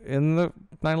in the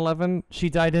 9/11. She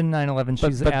died in 9/11.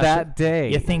 She's but that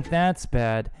day. You think that's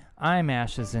bad? I'm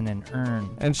ashes in an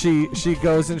urn. And she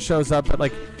goes and shows up at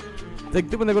like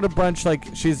when they go to brunch, like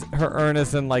her urn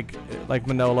is in like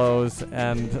Manolo's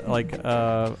and like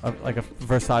a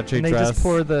Versace and they dress. just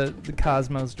pour the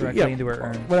cosmos directly into her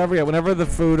urn. Whenever the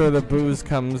food or the booze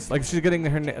comes, like she's getting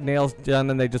her nails done,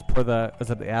 and they just pour the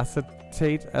acetone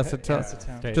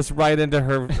just right into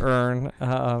her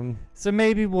urn. So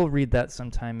maybe we'll read that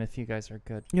sometime if you guys are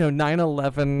good.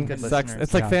 9/11 sex.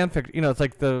 It's like fanfic. It's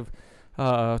like the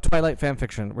Twilight fan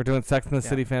fiction. We're doing Sex and the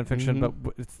City fan fiction, but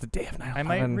it's the day of 9/11. I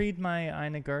might read my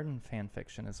Ina Garten fan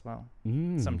fiction as well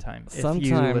sometime. If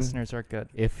you listeners are good.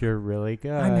 If you're really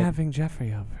good. I'm having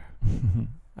Jeffrey over.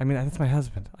 I mean, that's my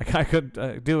husband. I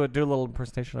could do a little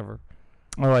impersonation of her.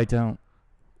 Oh, I don't.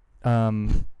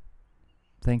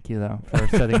 Thank you, though, for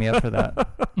setting me up for that.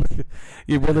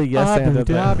 You really yes-anded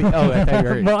that. Oh, I thought you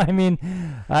were... Well, I mean,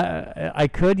 I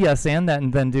could yes-and that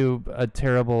and then do a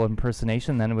terrible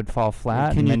impersonation, then it would fall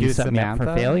flat. Can and you then do you set Samantha?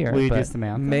 Me up for failure. Will you do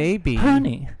Samantha? Maybe.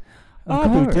 Honey.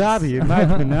 Abu Dhabi, my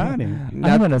banana.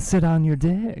 I'm going to sit on your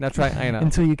dick. Now try Ina.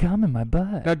 Until you come in my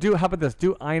butt. Now how about this?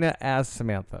 Do Ina as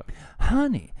Samantha.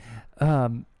 Honey.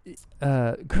 Cream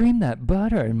that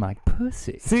butter in my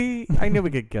pussy. See, I knew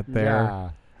we could get there. Yeah.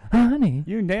 Honey.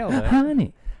 You nailed it.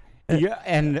 Honey. Yeah,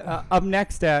 and up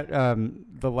next at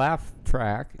the laugh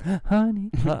track, honey.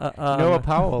 Noah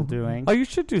Powell doing. Oh, you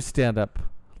should do stand-up.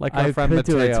 Like our friend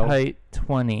Mateo. I could Mateo. do a tight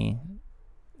 20.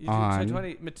 On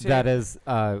Mateo. That is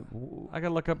I gotta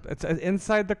look up. It's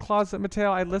Inside the Closet,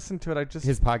 Mateo. I listened to it. I just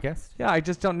his podcast. Yeah, I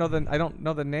just don't know I don't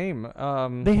know the name.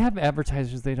 They have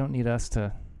advertisers. They don't need us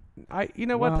to. You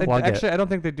know what? Actually, I don't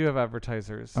think they do have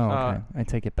advertisers. Oh, okay. I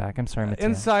take it back. I'm sorry, Mateo.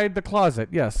 Inside the Closet,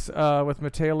 yes, with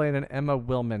Mateo Lane and Emma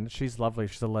Willman. She's lovely.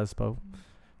 She's a lesbo.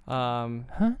 And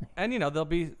they'll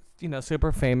be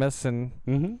super famous and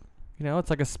it's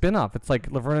like a spin-off. It's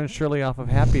like Laverne and Shirley off of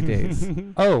Happy Days.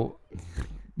 Oh.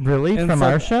 Really? From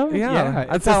our show? Yeah.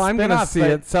 That's how I'm going to see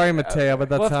it. Sorry, Mateo, but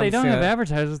that's how I'm seeing it. Well, if they don't have it.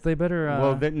 advertisers, they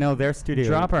better their studio.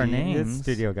 Drop our names. This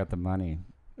studio got the money.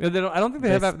 I don't think they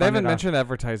have. They haven't mentioned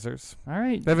advertisers. All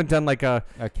right. They haven't done like a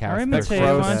cast. All right,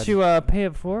 Mateo, why don't you pay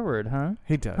it forward, huh?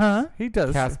 He does. Huh? He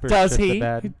does. Casper does he?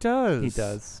 He does. He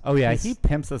does. Oh yeah, he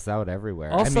pimps us out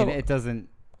everywhere. Also, I mean, it doesn't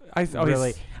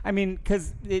really. I mean,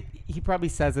 because he probably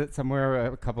says it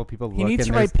somewhere. A couple people. He needs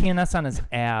to write PNS on his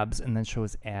abs and then show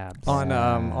his abs on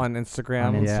Instagram. On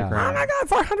Instagram. Oh my God,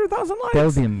 400,000 likes. That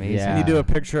would be amazing. Yeah. You do a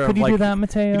picture Could of you do that,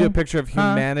 Mateo? You do a picture of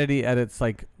humanity at its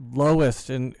like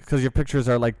lowest, and because your pictures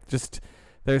are like just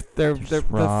they're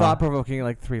thought provoking,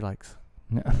 like 3 likes.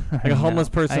 No, like a homeless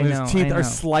person whose teeth are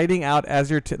sliding out as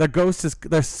their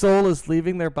their soul is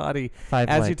leaving their body 5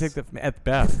 as likes. you take the at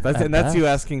best. That's you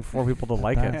asking for people to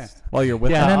like it while you're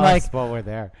with them. them. And then while we're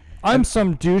there. I'm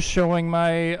some douche showing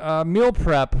my meal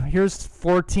prep. Here's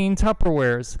 14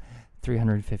 Tupperwares.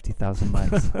 350,000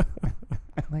 likes.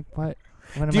 Like what?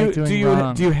 What am I doing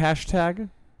wrong? Do you hashtag?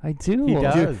 I do. He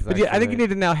does. But I think you need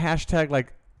to now hashtag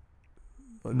like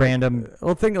random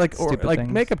thing like or like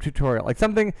things. makeup tutorial, like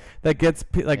something that gets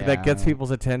that gets people's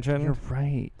attention. You're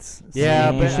right. Yeah,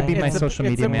 See, but you should be my social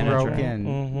media manager.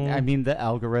 Broken. I mean, the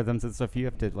algorithms and stuff. You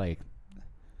have to like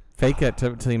fake it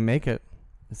till you make it.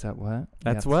 Is that what?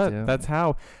 That's what. That's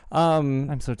how.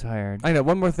 I'm so tired. I know.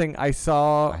 One more thing. I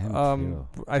saw.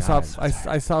 I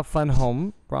saw Fun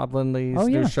Home, Rob Lindley's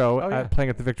new show playing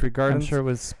at the Victory Gardens. I'm sure it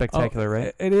was spectacular,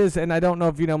 right? It is, and I don't know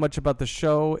if you know much about the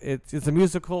show. It's a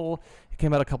musical. It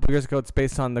came out a couple years ago. It's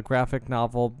based on the graphic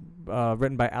novel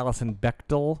written by Alison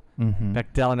Bechdel. Mm-hmm.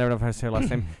 Bechdel. I never know how to say her last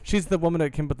name. She's the woman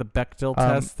that came up with the Bechdel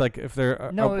test. Like if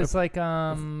they're it's like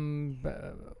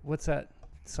what's that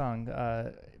song?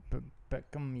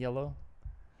 Beckham Yellow.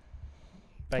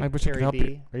 By Carrie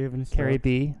B. Are you even Carrie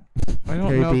B. I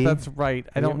don't know if that's right.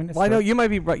 I don't. Well, I know you might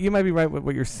be right. You might be right with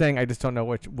what you're saying. I just don't know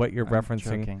what you're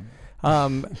referencing.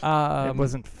 It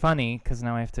wasn't funny because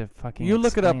now I have to fucking. You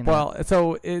look it up. That. Well,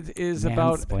 so it is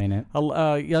about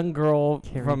a young girl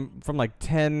from like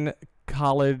 10,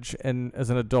 college, and as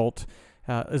an adult.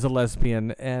 Is a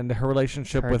lesbian, and her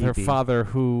relationship with her father,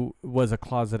 who was a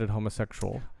closeted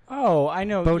homosexual. Oh, I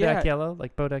know. Bodak Yellow,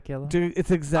 like Bodak Yellow. Dude,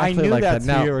 it's exactly I knew like that's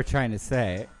that. What you were trying to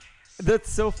say. That's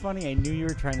so funny. I knew you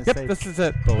were trying to say. Yep, this is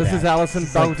it. Bodak. This is Alison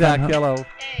Bodak Yellow.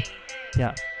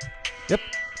 Yeah. Yep.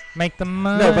 Make the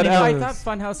money. No, but I thought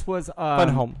Funhouse was Fun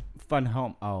Home. Fun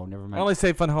Home. Oh, never mind. I only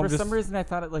say Fun Home. For some reason, I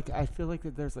thought it I feel like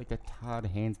that there's like a Todd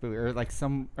Haynes movie, or like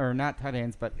or not Todd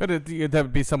Haynes, but that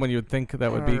would be someone you would think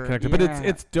that would be connected. Yeah. But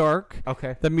it's dark.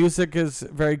 Okay. The music is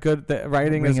very good. The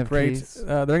writing is great.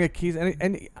 The Ring of Keys,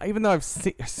 and even though I've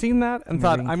seen that and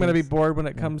thought I'm going to be bored when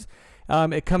it comes.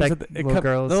 It comes. The little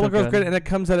girl's good, and it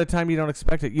comes at a time you don't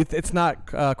expect it. It's not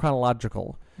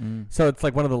chronological. So it's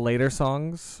like one of the later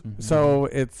songs. Mm-hmm. So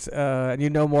it's and you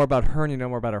know more about her, and you know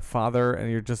more about her father,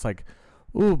 and you're just like,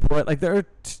 ooh boy, like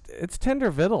it's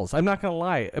tender vittles. I'm not gonna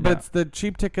lie, but it's the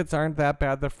cheap tickets aren't that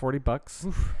bad. They're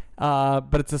 $40.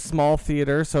 But it's a small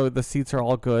theater, so the seats are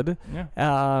all good. Yeah.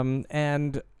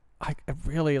 And I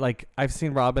really I've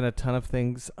seen Rob in a ton of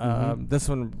things. This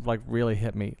one really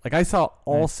hit me. I saw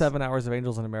all 7 hours of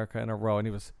Angels in America in a row, and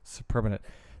he was superb in it.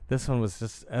 This one was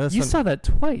just. You saw that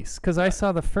twice because I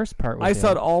saw the first part. With I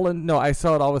saw it all I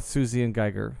saw it all with Susie and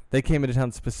Geiger. They came into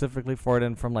town specifically for it,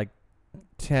 and from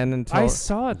 10 until. I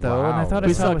saw it though, and I thought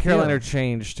we I saw Carol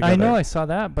Interchange together. I know I saw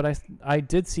that, but I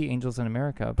did see Angels in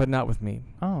America, but not with me.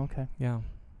 Oh, okay. Yeah.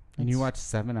 And you watched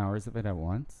 7 hours of it at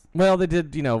once? Well, they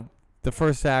did. The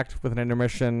first act with an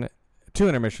intermission, 2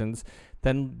 intermissions,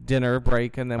 then dinner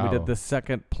break, and then we did the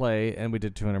second play, and we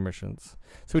did 2 intermissions.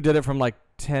 So we did it from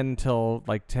 10 till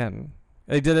 10.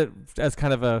 They did it as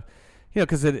kind of a,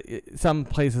 because some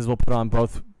places will put on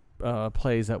both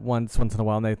plays at once in a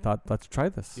while, and they thought, let's try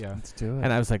this. Yeah, let's do it.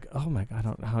 And I was like, oh my god, I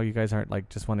don't know how you guys aren't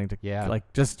just wanting to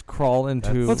just crawl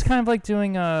into. Well, it's kind of like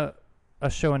doing a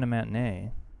show in a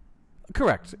matinee.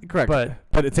 Correct.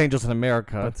 But it's Angels in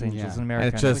America. It's Angels in America.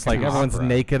 And it's just everyone's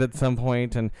naked at some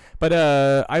point. But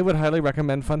I would highly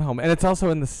recommend Fun Home. And it's also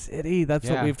in the city. That's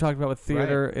what we've talked about with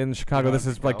theater in Chicago. This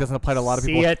is doesn't apply to a lot of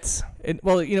people. See it.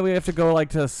 Well, we have to go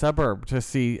to a suburb to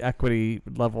see equity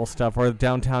level stuff, or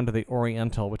downtown to the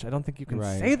Oriental, which I don't think you can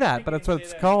say that, but that's what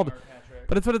it's called.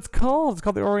 But it's what it's called. It's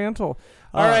called the Oriental.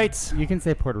 All right. You can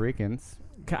say Puerto Ricans.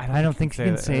 I don't think you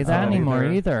can say that anymore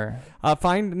either.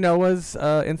 Find Noah's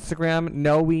Instagram,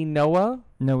 Noee Noah.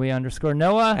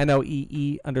 Noe_Noah.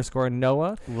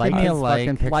 NOEE_Noah. Like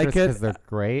it because they're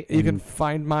great. You can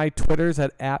find my Twitters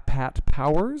at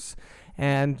 @PatPowers.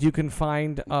 And you can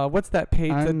find, what's that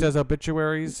page that does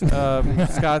obituaries?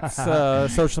 Scott's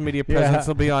social media presence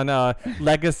will be on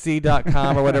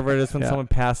legacy.com or whatever it is when someone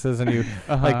passes, and you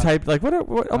type, what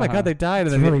oh my God, they died.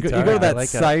 And then you go to that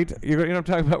site. You know what I'm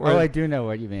talking about? I do know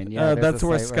what you mean. Yeah, that's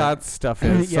where Scott's stuff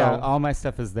is. Yeah, all my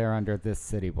stuff is there under This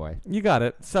City Boy. You got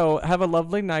it. So have a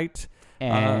lovely night.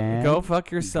 And go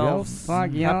fuck yourselves.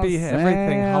 Happy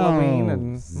everything. Halloween.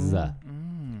 And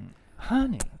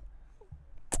honey.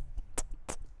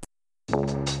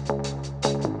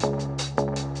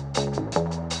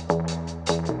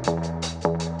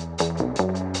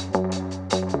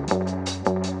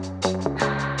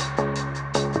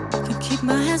 Can keep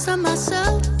my hands on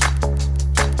myself.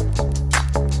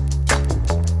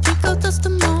 Think I'll dust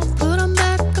them off, put them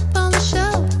back up on the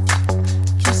shelf.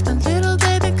 Kiss my little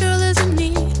baby girl is in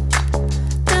need.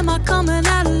 Am I coming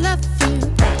out of left field?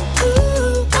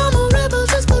 Ooh, I'm a rebel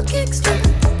just for kicks now.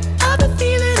 I've been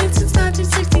feeling it since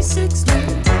 1966 now.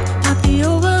 Might be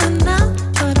over now,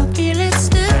 but I feel it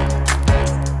still.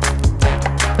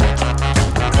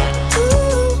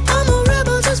 Ooh, I'm a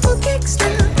rebel just for kicks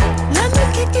now. Let me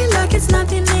kick it like it's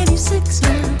 1986 now.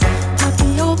 Might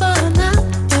be over now,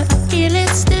 but I feel it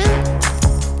still.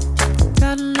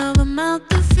 Got another mouth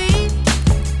to feed.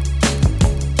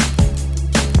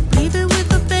 Leaving with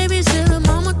the babies till the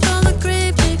mama call the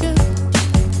grave digger.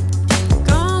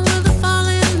 Gone with the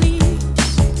falling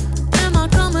leaves. Am I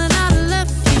coming?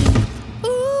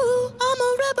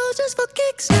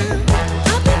 kicks now.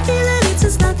 I've been feeling it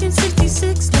since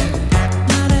 1966 now.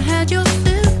 Might have had your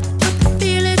fill, but I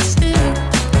feel it still.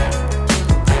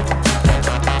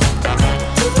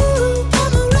 Ooh,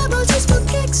 I'm a rebel just for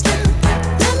kicks now.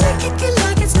 Let me kick it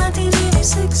like it's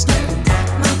 1986 now.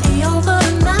 Might be over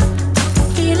now, I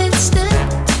feel it still.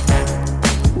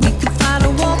 We could fight a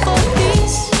war for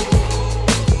peace.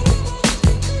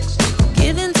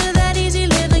 Give in to that easy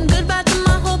living, goodbye to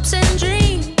my hopes and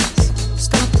dreams.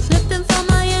 Stop flipping for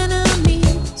my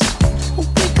enemies.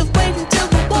 We could wait until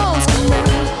the walls come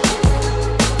down.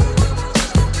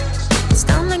 It's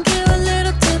time to give a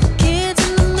little to the kids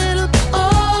in the middle.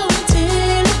 Oh,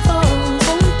 until it falls,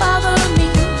 won't bother me.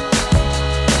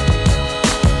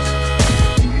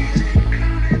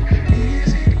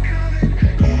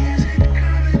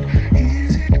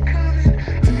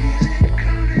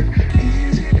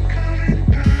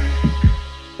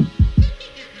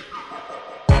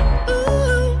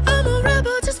 Ooh, I'm a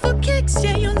rebel just for kicks.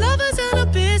 Yeah, your lovers and a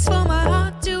bitch for my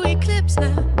heart to eclipse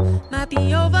now. Might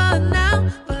be over now,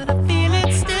 but I feel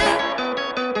it still.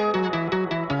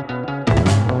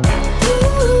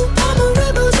 Ooh, I'm a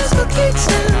rebel just for kicks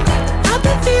now. I've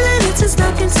been feeling it since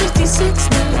 1966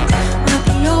 now. Might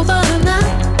be over